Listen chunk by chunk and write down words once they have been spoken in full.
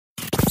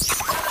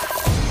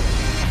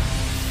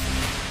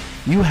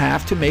you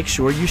have to make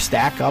sure you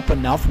stack up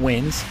enough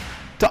wins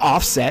to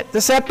offset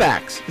the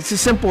setbacks. It's as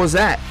simple as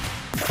that.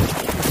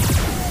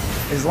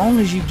 As long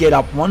as you get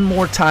up one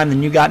more time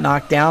than you got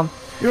knocked down,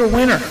 you're a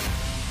winner.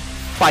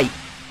 Fight.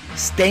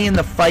 Stay in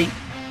the fight.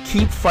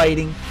 Keep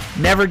fighting.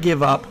 Never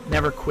give up.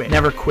 Never quit.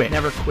 Never quit.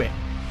 Never quit.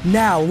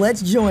 Now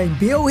let's join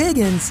Bill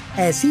Higgins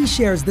as he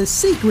shares the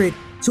secret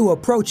to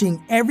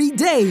approaching every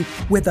day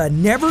with a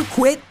never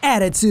quit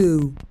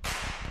attitude.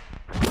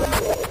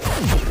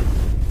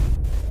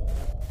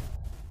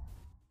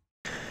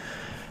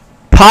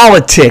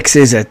 Politics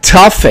is a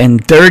tough and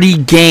dirty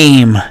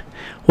game.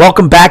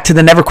 Welcome back to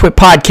the Never Quit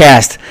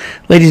Podcast.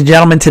 Ladies and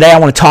gentlemen, today I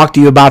want to talk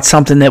to you about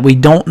something that we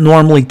don't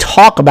normally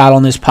talk about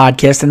on this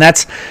podcast, and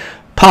that's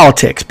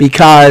politics,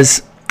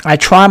 because I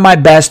try my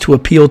best to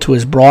appeal to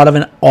as broad of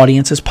an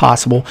audience as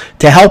possible,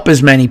 to help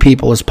as many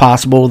people as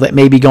possible that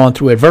may be going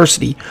through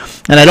adversity.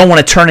 And I don't want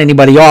to turn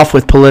anybody off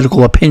with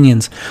political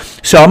opinions.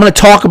 So I'm going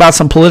to talk about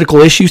some political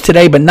issues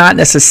today, but not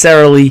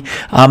necessarily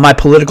my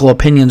political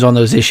opinions on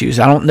those issues.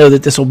 I don't know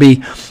that this will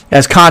be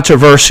as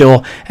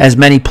controversial as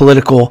many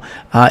political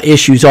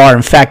issues are.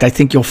 In fact, I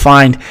think you'll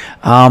find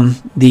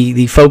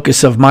the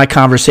focus of my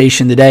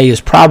conversation today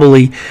is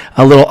probably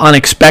a little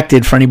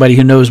unexpected for anybody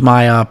who knows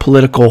my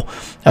political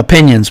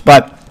opinions.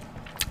 But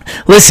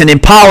listen, in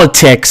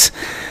politics,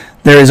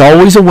 there is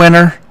always a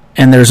winner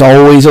and there's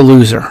always a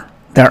loser.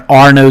 There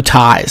are no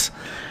ties.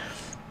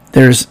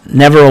 There's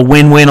never a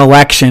win-win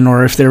election,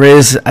 or if there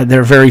is,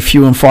 they're very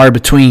few and far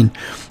between.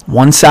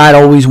 One side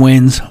always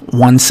wins,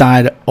 one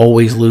side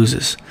always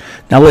loses.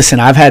 Now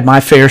listen, I've had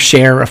my fair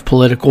share of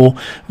political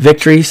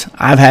victories.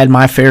 I've had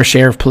my fair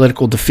share of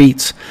political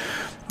defeats.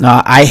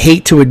 I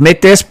hate to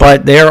admit this,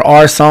 but there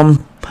are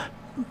some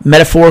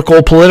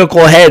metaphorical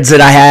political heads that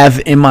I have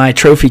in my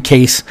trophy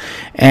case,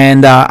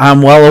 and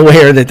I'm well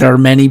aware that there are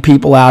many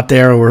people out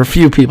there, or a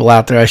few people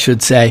out there I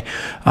should say,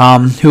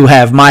 who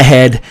have my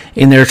head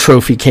in their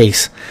trophy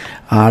case.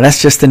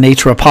 That's just the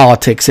nature of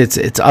politics.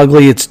 It's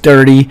ugly, it's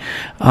dirty,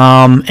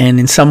 and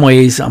in some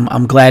ways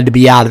I'm glad to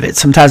be out of it.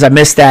 Sometimes I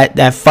miss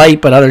that fight,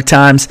 but other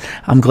times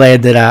I'm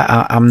glad that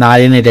I'm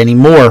not in it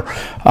anymore.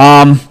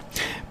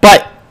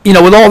 But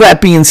with all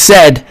that being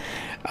said,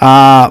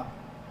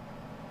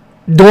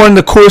 during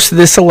the course of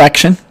this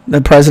election,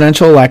 the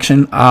presidential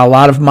election, a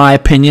lot of my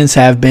opinions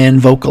have been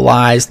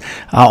vocalized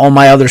on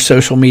my other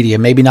social media.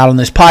 Maybe not on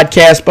this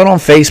podcast, but on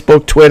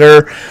Facebook,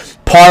 Twitter,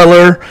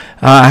 Parler.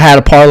 I had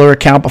a Parler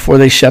account before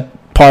they shut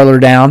Parler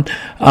down.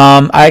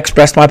 I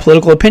expressed my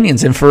political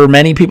opinions, and for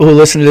many people who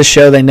listen to this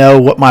show, they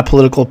know what my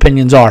political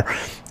opinions are.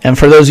 And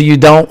for those of you who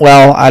don't,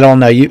 well, I don't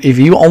know. If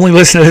you only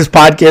listen to this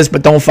podcast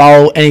but don't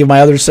follow any of my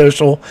other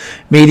social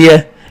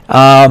media,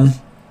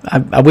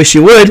 I wish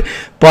you would,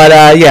 but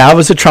I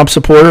was a Trump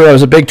supporter. I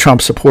was a big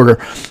Trump supporter,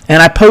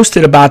 and I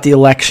posted about the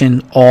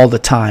election all the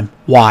time.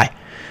 Why?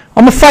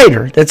 I'm a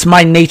fighter. That's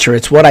my nature.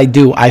 It's what I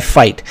do. I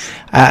fight.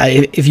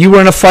 If you were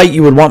in a fight,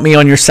 you would want me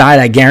on your side.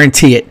 I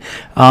guarantee it.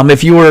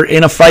 If you were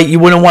in a fight, you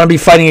wouldn't want to be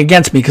fighting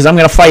against me, because I'm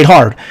going to fight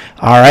hard.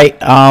 All right.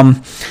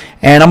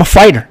 And I'm a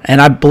fighter,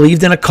 and I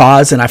believed in a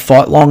cause, and I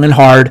fought long and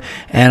hard,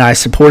 and I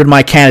supported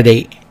my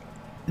candidate.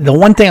 The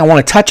one thing I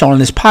want to touch on in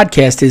this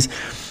podcast is,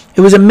 it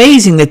was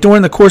amazing that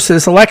during the course of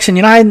this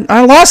election, I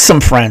lost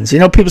some friends.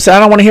 People say, I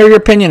don't want to hear your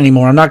opinion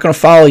anymore. I'm not going to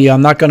follow you.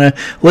 I'm not going to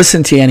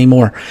listen to you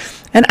anymore.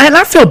 And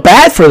I feel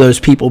bad for those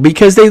people,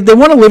 because they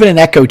want to live in an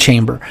echo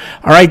chamber.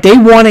 All right. They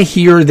want to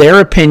hear their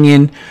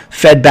opinion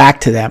fed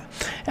back to them.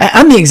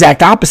 I'm the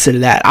exact opposite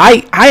of that.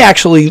 I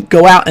actually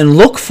go out and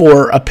look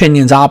for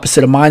opinions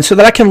opposite of mine so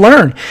that I can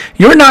learn.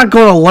 You're not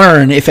going to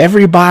learn if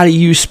everybody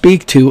you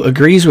speak to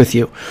agrees with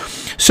you.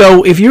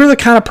 So if you're the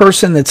kind of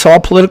person that saw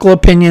political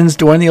opinions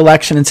during the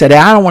election and said, hey,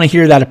 I don't want to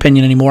hear that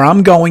opinion anymore,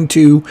 I'm going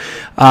to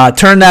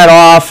turn that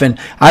off, and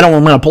I'm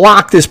going to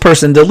block this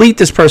person, delete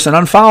this person,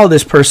 unfollow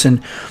this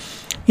person,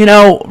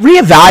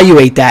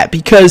 reevaluate that,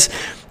 because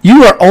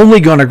you are only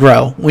going to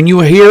grow when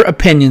you hear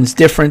opinions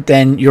different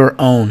than your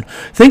own.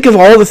 Think of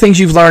all the things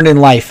you've learned in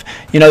life.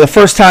 The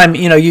first time,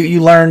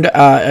 you learned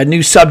a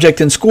new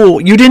subject in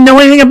school, you didn't know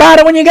anything about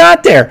it when you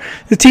got there.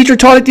 The teacher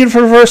taught it to you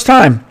for the first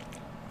time.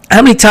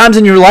 How many times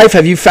in your life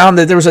have you found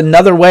that there was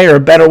another way or a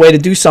better way to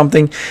do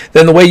something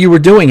than the way you were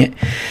doing it?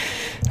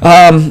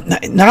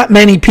 Not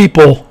many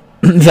people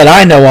that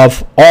I know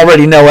of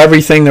already know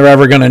everything they're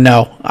ever going to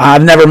know.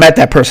 I've never met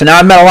that person. Now,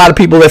 I've met a lot of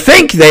people that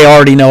think they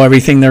already know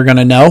everything they're going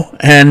to know,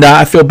 and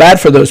I feel bad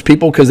for those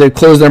people because they've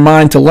closed their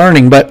mind to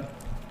learning. But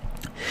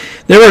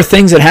there are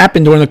things that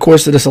happened during the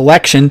course of this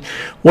election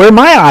where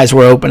my eyes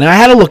were open, and I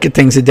had to look at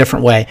things a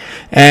different way.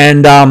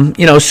 And,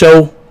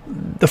 so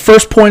the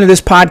first point of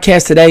this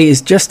podcast today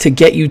is just to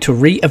get you to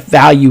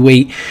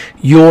reevaluate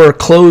your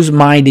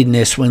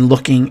closed-mindedness when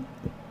looking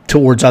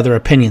towards other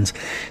opinions.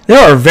 There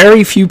are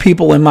very few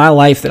people in my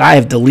life that I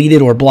have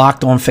deleted or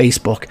blocked on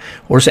Facebook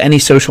or any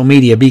social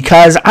media,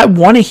 because I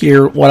want to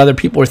hear what other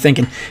people are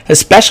thinking,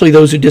 especially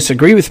those who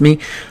disagree with me.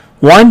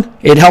 One,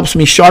 it helps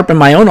me sharpen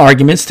my own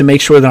arguments to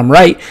make sure that I'm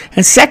right.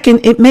 And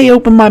second, it may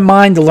open my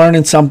mind to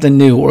learning something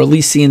new, or at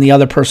least seeing the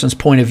other person's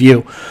point of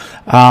view.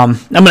 I'm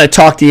going to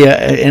talk to you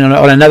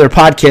on another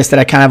podcast that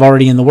I kind of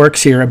already in the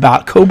works here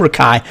about Cobra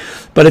Kai.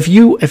 But if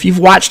you've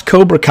watched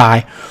Cobra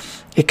Kai,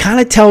 it kind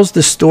of tells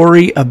the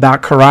story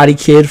about Karate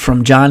Kid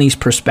from Johnny's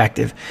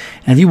perspective.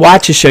 And if you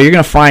watch the show, you're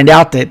going to find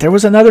out that there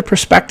was another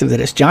perspective to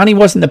this. Johnny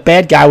wasn't the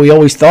bad guy we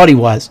always thought he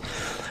was.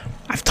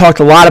 I've talked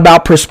a lot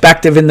about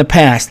perspective in the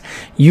past.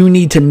 You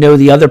need to know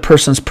the other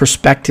person's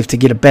perspective to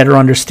get a better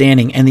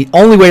understanding. And the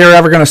only way you're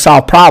ever going to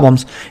solve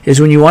problems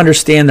is when you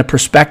understand the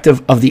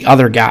perspective of the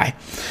other guy.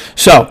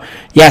 So,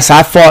 yes,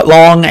 I fought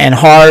long and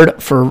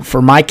hard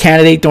for my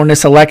candidate during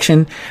this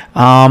election.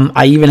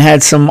 I even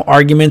had some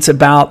arguments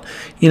about,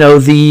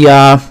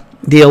 the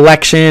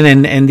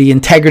election and the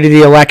integrity of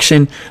the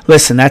election.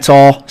 Listen, that's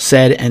all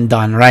said and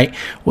done, right?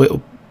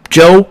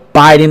 Joe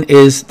Biden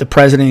is the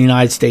president of the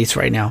United States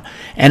right now,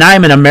 and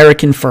I'm an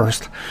American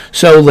first.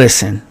 So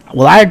listen,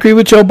 will I agree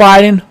with Joe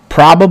Biden?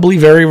 Probably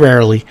very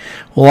rarely.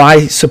 Will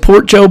I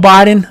support Joe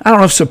Biden? I don't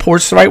know if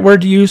support's the right word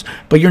to use,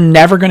 but you're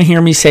never going to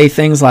hear me say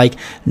things like,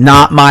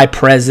 not my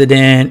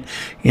president,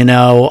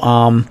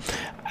 bashing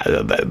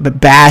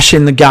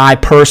the guy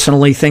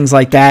personally, things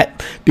like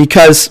that,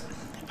 because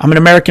I'm an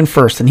American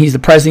first, and he's the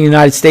president of the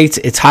United States.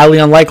 It's highly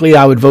unlikely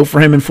I would vote for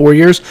him in 4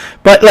 years.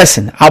 But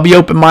listen, I'll be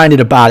open-minded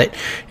about it.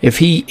 If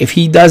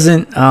he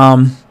doesn't,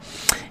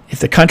 if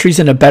the country's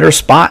in a better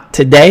spot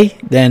today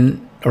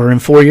or in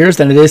 4 years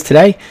than it is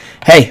today,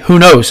 hey, who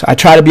knows? I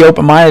try to be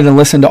open-minded and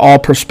listen to all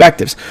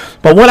perspectives.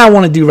 But what I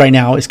want to do right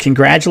now is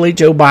congratulate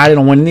Joe Biden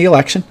on winning the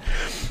election.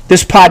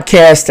 This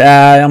podcast,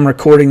 I'm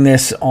recording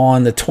this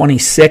on the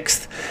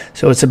 26th,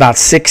 so it's about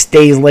 6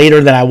 days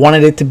later than I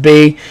wanted it to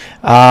be.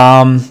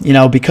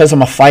 Because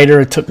I'm a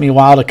fighter, it took me a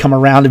while to come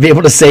around to be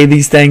able to say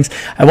these things.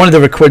 I wanted to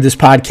record this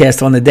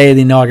podcast on the day of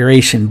the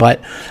inauguration, but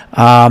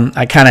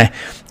I kind of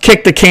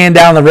kicked the can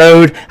down the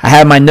road. I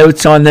had my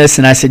notes on this,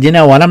 and I said, you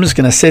know what, I'm just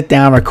going to sit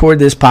down, record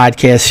this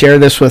podcast, share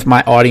this with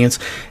my audience,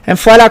 and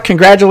flat out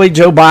congratulate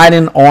Joe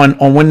Biden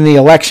on winning the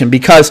election,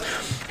 because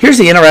here's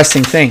the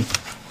interesting thing.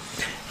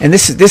 And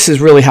this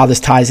is really how this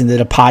ties into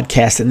the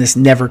podcast and this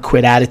never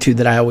quit attitude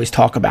that I always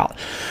talk about.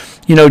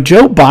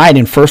 Joe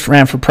Biden first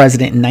ran for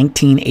president in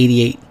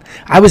 1988.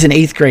 I was in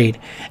 8th grade.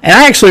 And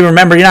I actually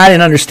remember, I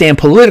didn't understand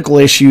political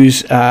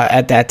issues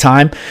at that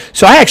time.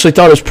 So I actually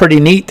thought it was pretty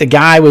neat. The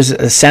guy was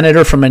a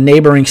senator from a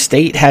neighboring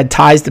state, had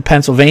ties to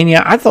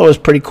Pennsylvania. I thought it was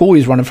pretty cool he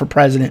was running for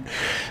president.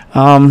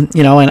 To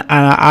the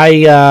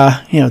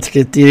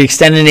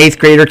extent an 8th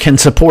grader can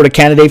support a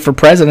candidate for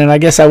president, I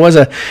guess I was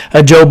a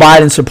Joe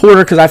Biden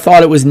supporter, because I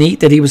thought it was neat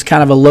that he was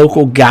kind of a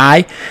local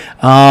guy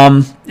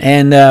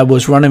and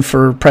was running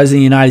for president of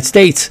the United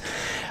States.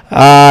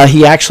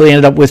 He actually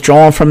ended up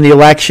withdrawing from the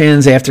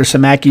elections after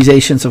some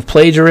accusations of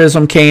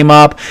plagiarism came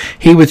up.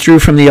 He withdrew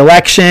from the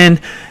election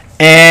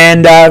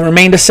and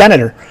remained a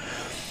senator.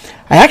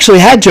 I actually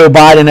had Joe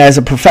Biden as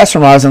a professor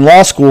when I was in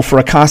law school for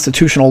a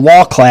constitutional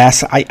law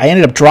class. I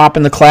ended up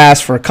dropping the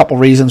class for a couple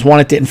reasons. One,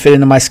 it didn't fit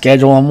into my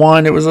schedule, and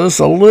one, it was just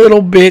a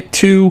little bit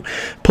too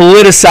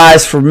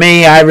politicized for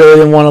me. I really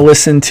didn't want to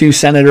listen to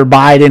Senator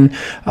Biden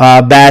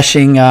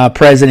bashing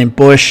President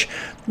Bush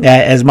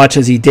as much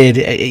as he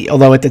did,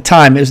 although at the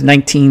time it was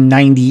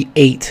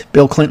 1998.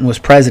 Bill Clinton was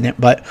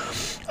president, but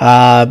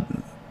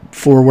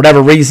for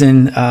whatever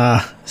reason,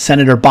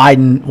 Senator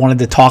Biden wanted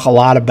to talk a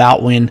lot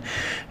about when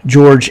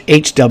George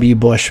H.W.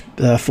 Bush,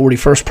 the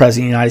 41st president of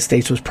the United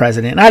States, was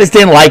president. And I just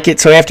didn't like it,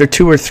 so after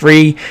 2 or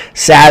 3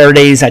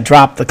 Saturdays, I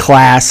dropped the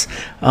class.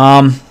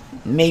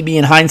 Maybe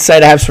in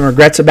hindsight, I have some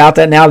regrets about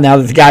that now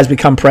that the guy's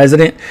become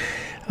president.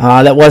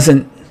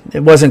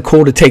 It wasn't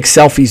cool to take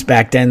selfies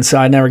back then, so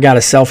I never got a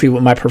selfie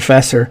with my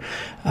professor.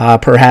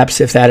 Perhaps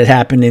if that had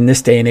happened in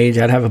this day and age,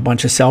 I'd have a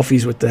bunch of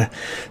selfies with the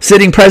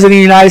sitting president of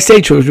the United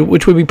States,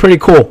 which would be pretty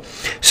cool.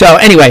 So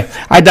anyway,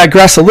 I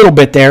digress a little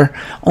bit there,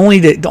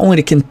 only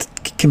to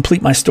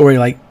complete my story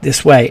like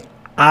this way.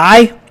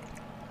 I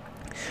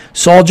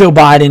saw Joe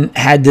Biden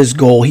had this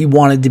goal. He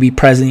wanted to be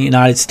president of the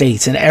United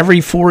States. And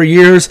every 4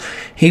 years,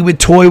 he would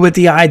toy with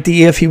the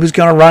idea if he was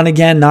going to run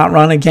again, not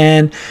run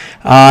again.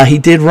 He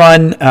did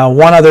run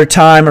one other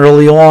time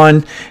early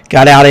on,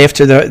 got out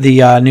after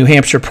the New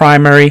Hampshire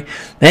primary.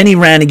 Then he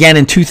ran again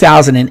in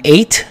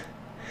 2008.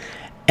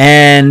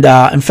 And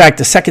in fact,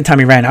 the second time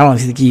he ran,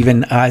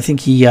 I think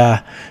he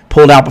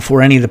pulled out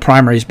before any of the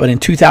primaries. But in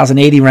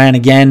 2008, he ran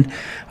again.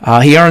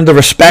 He earned the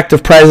respect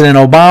of President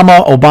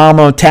Obama.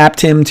 Obama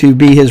tapped him to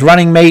be his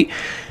running mate.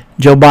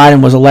 Joe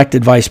Biden was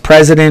elected vice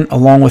president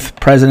along with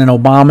President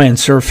Obama and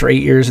served for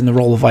 8 years in the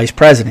role of vice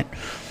president.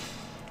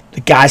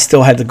 The guy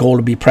still had the goal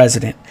to be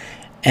president.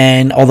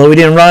 And although he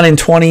didn't run in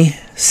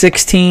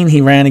 2016,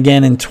 he ran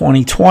again in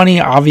 2020,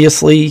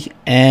 obviously.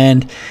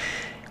 And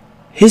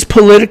his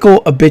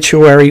political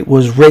obituary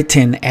was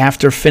written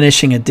after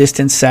finishing a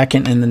distant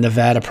second in the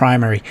Nevada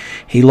primary.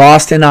 He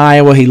lost in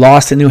Iowa. He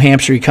lost in New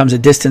Hampshire. He comes a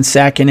distant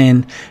second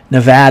in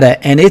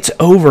Nevada. And it's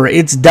over.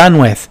 It's done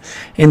with.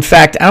 In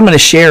fact, I'm going to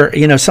share,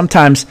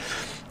 sometimes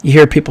you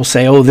hear people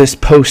say, oh, this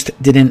post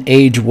didn't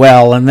age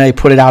well, and they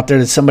put it out there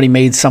that somebody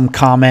made some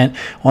comment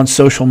on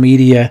social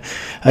media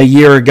a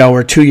year ago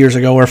or 2 years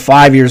ago or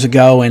 5 years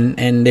ago,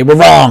 and they were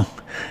wrong.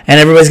 And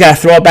everybody's got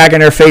to throw it back in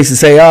their face and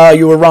say, oh,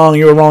 you were wrong,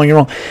 you were wrong, you're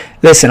wrong.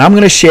 Listen, I'm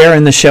going to share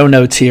in the show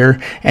notes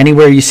here,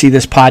 anywhere you see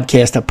this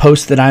podcast, a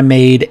post that I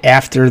made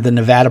after the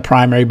Nevada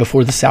primary,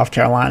 before the South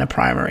Carolina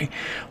primary,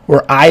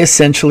 where I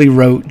essentially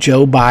wrote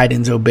Joe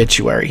Biden's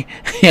obituary.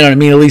 You know what I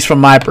mean? At least from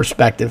my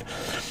perspective.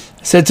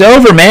 I said, it's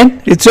over,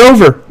 man. It's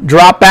over.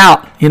 Drop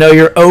out.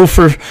 You're 0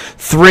 for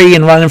 3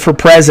 and running for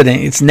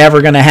president. It's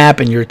never going to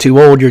happen. You're too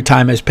old. Your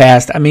time has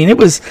passed. I mean, it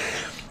was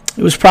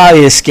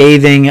probably a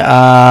scathing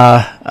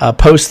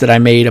post that I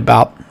made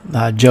about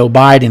Joe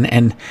Biden.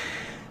 And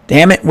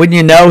damn it, wouldn't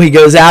you know, he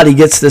goes out, he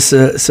gets this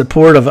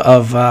support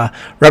of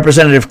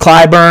Representative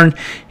Clyburn.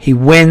 He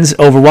wins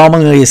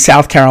overwhelmingly in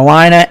South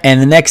Carolina,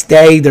 and the next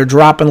day they're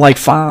dropping like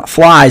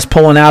flies,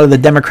 pulling out of the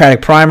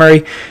Democratic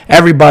primary.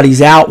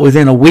 Everybody's out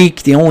within a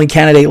week. The only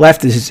candidate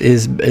left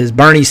is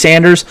Bernie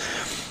Sanders,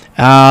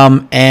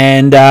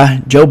 and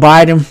Joe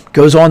Biden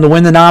goes on to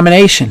win the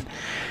nomination.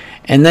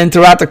 And then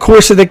throughout the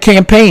course of the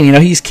campaign,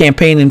 he's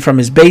campaigning from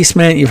his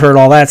basement. You've heard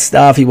all that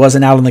stuff. He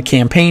wasn't out on the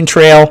campaign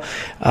trail.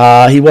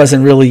 He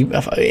wasn't really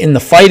in the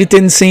fight, it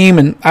didn't seem.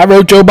 And I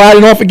wrote Joe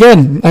Biden off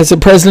again. I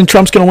said, President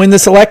Trump's going to win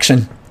this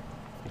election.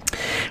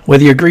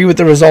 Whether you agree with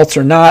the results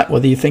or not,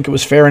 whether you think it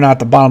was fair or not,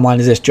 the bottom line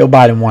is this: Joe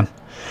Biden won.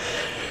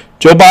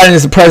 Joe Biden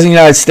is the President of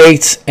the United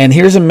States, and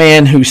here's a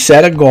man who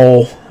set a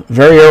goal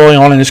very early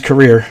on in his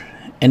career,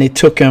 and it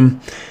took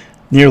him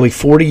nearly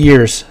 40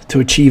 years to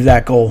achieve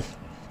that goal.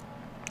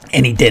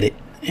 And he did it.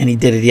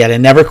 He had a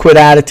never quit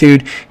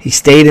attitude. He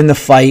stayed in the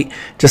fight,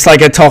 just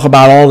like I talk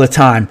about all the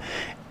time.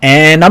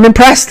 And I'm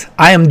impressed.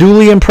 I am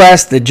duly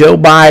impressed that Joe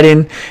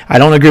Biden, I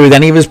don't agree with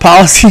any of his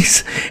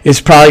policies. It's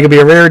probably going to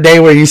be a rare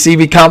day where you see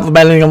me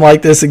complimenting him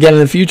like this again in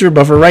the future.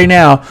 But for right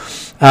now,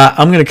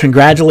 I'm going to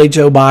congratulate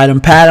Joe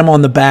Biden, pat him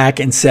on the back,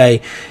 and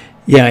say,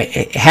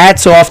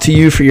 hats off to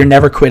you for your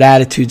never quit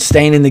attitude,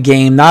 staying in the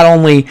game, not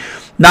only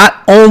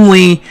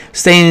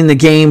staying in the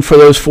game for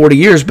those 40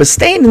 years, but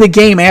staying in the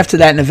game after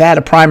that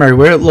Nevada primary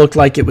where it looked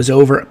like it was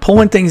over,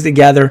 pulling things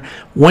together,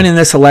 winning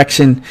this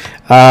election.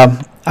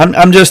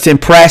 I'm just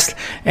impressed,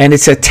 and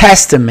it's a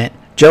testament.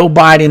 Joe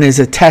Biden is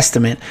a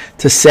testament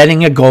to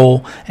setting a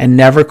goal and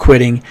never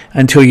quitting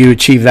until you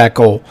achieve that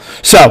goal.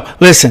 So,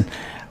 listen,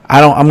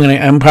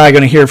 I'm probably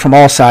going to hear from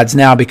all sides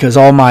now, because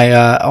all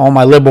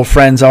my liberal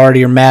friends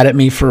already are mad at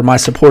me for my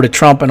support of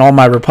Trump, and all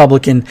my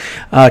Republican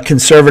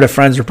conservative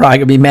friends are probably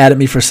going to be mad at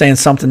me for saying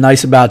something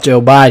nice about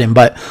Joe Biden.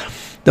 But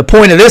the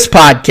point of this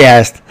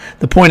podcast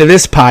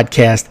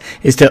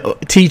is to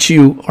teach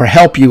you or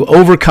help you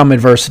overcome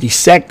adversity,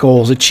 set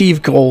goals,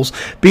 achieve goals,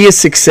 be a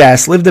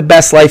success, live the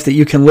best life that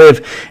you can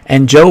live.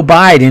 And Joe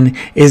Biden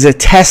is a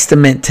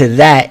testament to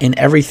that in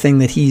everything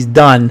that he's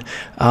done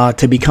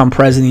to become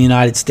president of the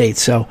United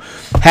States. So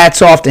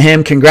hats off to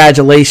him.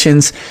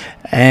 Congratulations.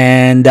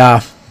 And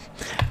I'm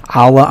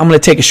going to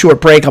take a short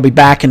break. I'll be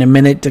back in a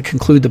minute to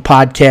conclude the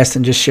podcast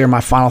and just share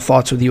my final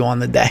thoughts with you on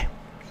the day.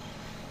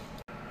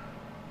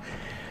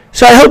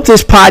 So I hope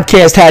this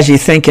podcast has you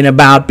thinking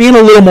about being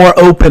a little more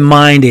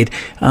open-minded,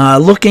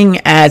 looking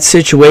at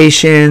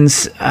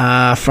situations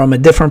from a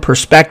different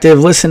perspective,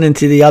 listening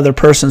to the other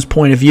person's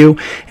point of view,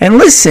 and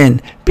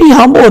listen, be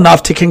humble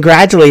enough to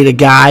congratulate a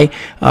guy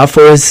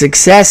for his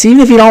success, even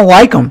if you don't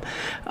like him.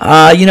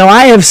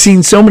 I have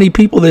seen so many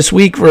people this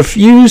week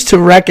refuse to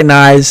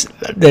recognize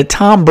that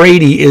Tom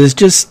Brady is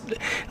just,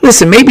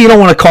 listen, maybe you don't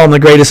want to call him the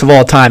greatest of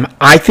all time.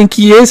 I think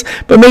he is,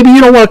 but maybe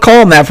you don't want to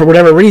call him that for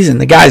whatever reason.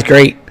 The guy's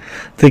great.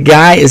 The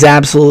guy is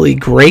absolutely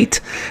great.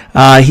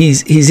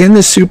 He's in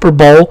the Super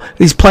Bowl.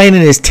 He's playing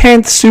in his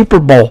 10th Super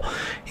Bowl.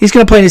 He's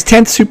going to play in his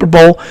 10th Super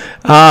Bowl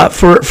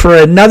for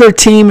another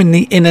team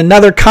in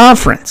another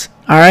conference.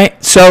 All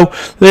right? So,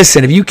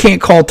 listen, if you can't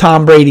call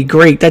Tom Brady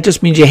great, that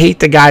just means you hate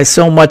the guy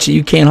so much that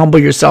you can't humble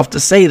yourself to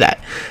say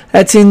that.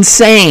 That's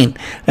insane.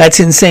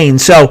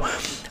 So,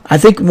 I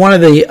think one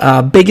of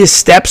the biggest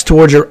steps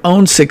towards your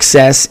own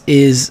success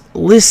is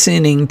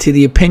listening to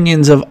the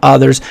opinions of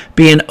others,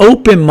 being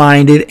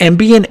open-minded, and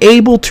being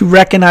able to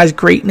recognize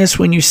greatness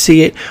when you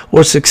see it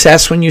or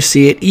success when you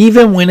see it,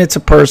 even when it's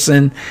a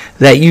person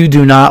that you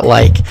do not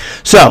like.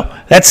 So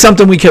that's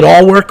something we could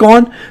all work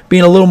on,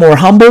 being a little more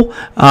humble,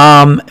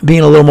 being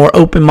a little more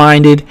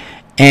open-minded,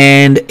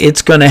 and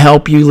it's going to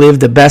help you live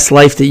the best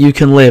life that you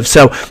can live.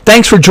 So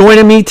thanks for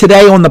joining me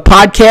today on the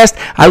podcast.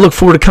 I look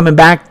forward to coming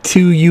back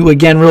to you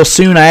again real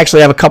soon. I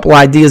actually have a couple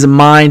ideas in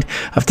mind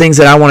of things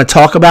that I want to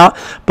talk about.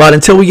 But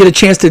until we get a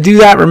chance to do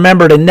that,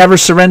 remember to never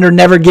surrender,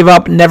 never give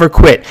up, never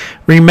quit.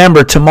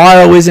 Remember,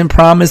 tomorrow isn't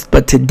promised,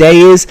 but today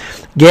is.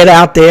 Get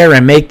out there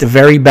and make the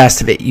very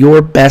best of it. Your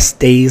best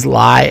days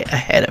lie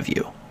ahead of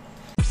you.